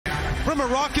from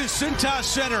Morocco's Cintas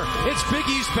Center. It's Big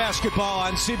East basketball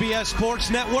on CBS Sports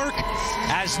Network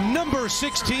as number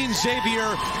 16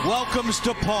 Xavier welcomes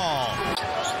DePaul.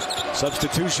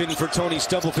 Substitution for Tony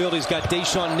Stubblefield. He's got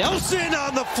Deshaun Nelson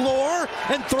on the floor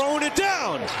and throwing it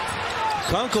down.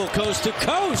 Kunkel coast to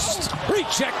coast.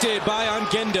 Rejected by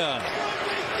Ongenda.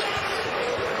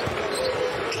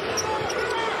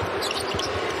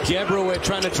 Gebrowit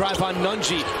trying to drive on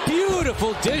Nunji.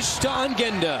 Beautiful dish to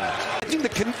Ongenda. I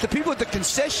think the people at the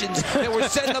concessions that were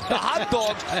setting up the hot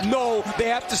dogs know they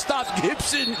have to stop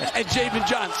Gibson and Javen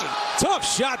Johnson. Tough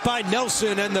shot by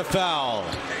Nelson and the foul.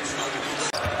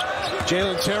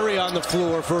 Jalen Terry on the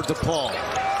floor for DePaul.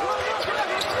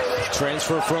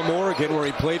 Transfer from Oregon where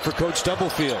he played for Coach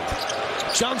Stubblefield.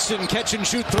 Johnson catch and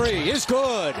shoot three is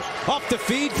good. Off the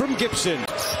feed from Gibson.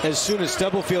 As soon as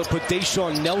Stubblefield put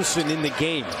Deshaun Nelson in the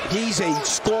game. He's a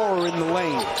scorer in the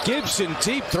lane. Gibson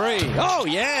deep three. Oh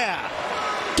yeah.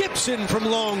 Gibson from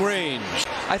long range.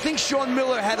 I think Sean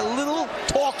Miller had a little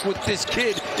talk with this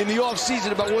kid in the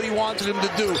offseason about what he wanted him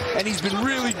to do, and he's been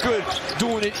really good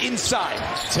doing it inside.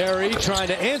 Terry trying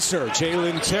to answer.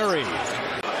 Jalen Terry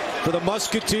for the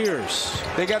Musketeers.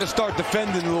 They got to start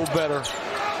defending a little better.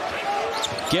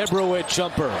 Gebrowit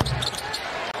jumper.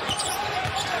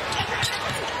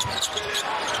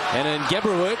 And then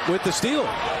Gebrowit with the steal.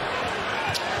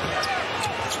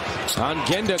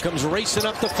 Ongenda comes racing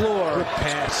up the floor. Good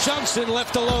pass. Johnson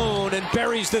left alone and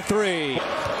buries the three.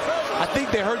 I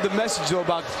think they heard the message, though,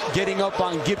 about getting up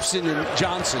on Gibson and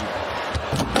Johnson.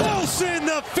 Nelson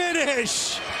the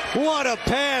finish. What a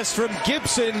pass from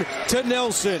Gibson to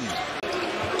Nelson.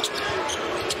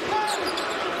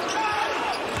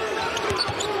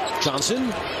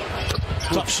 Johnson.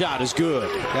 Tough shot is good.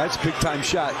 That's a big-time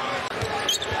shot.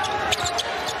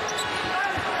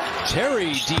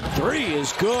 Terry deep three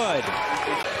is good.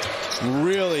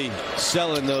 Really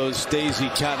selling those Daisy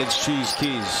Cottage cheese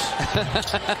keys.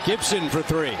 Gibson for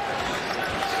three.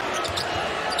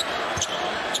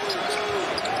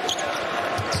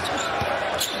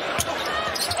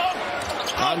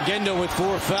 Ongenda with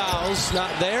 4 fouls.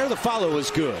 Not there. The follow is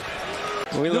good.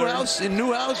 Newhouse, you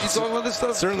talking about this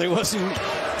stuff? Certainly wasn't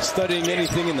studying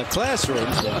anything in the classroom.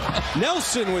 So.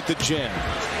 Nelson with the jam.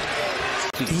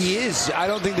 He is. I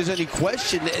don't think there's any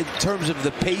question in terms of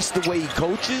the pace, the way he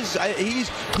coaches.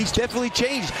 He's definitely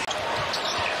changed.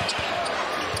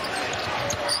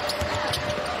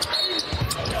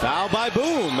 Foul by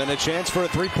Boom, and a chance for a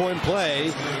three-point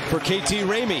play for KT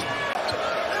Ramey.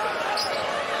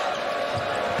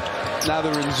 Now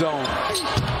they're in zone.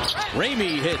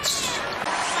 Ramey hits.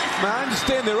 I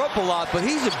understand they're up a lot, but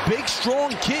he's a big,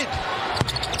 strong kid.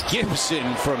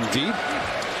 Gibson from deep.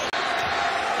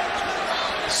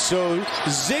 So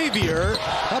Xavier,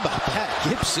 how about Pat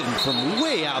Gibson from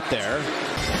way out there?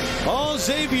 All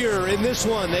Xavier in this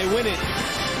one. They win it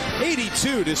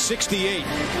 82-68.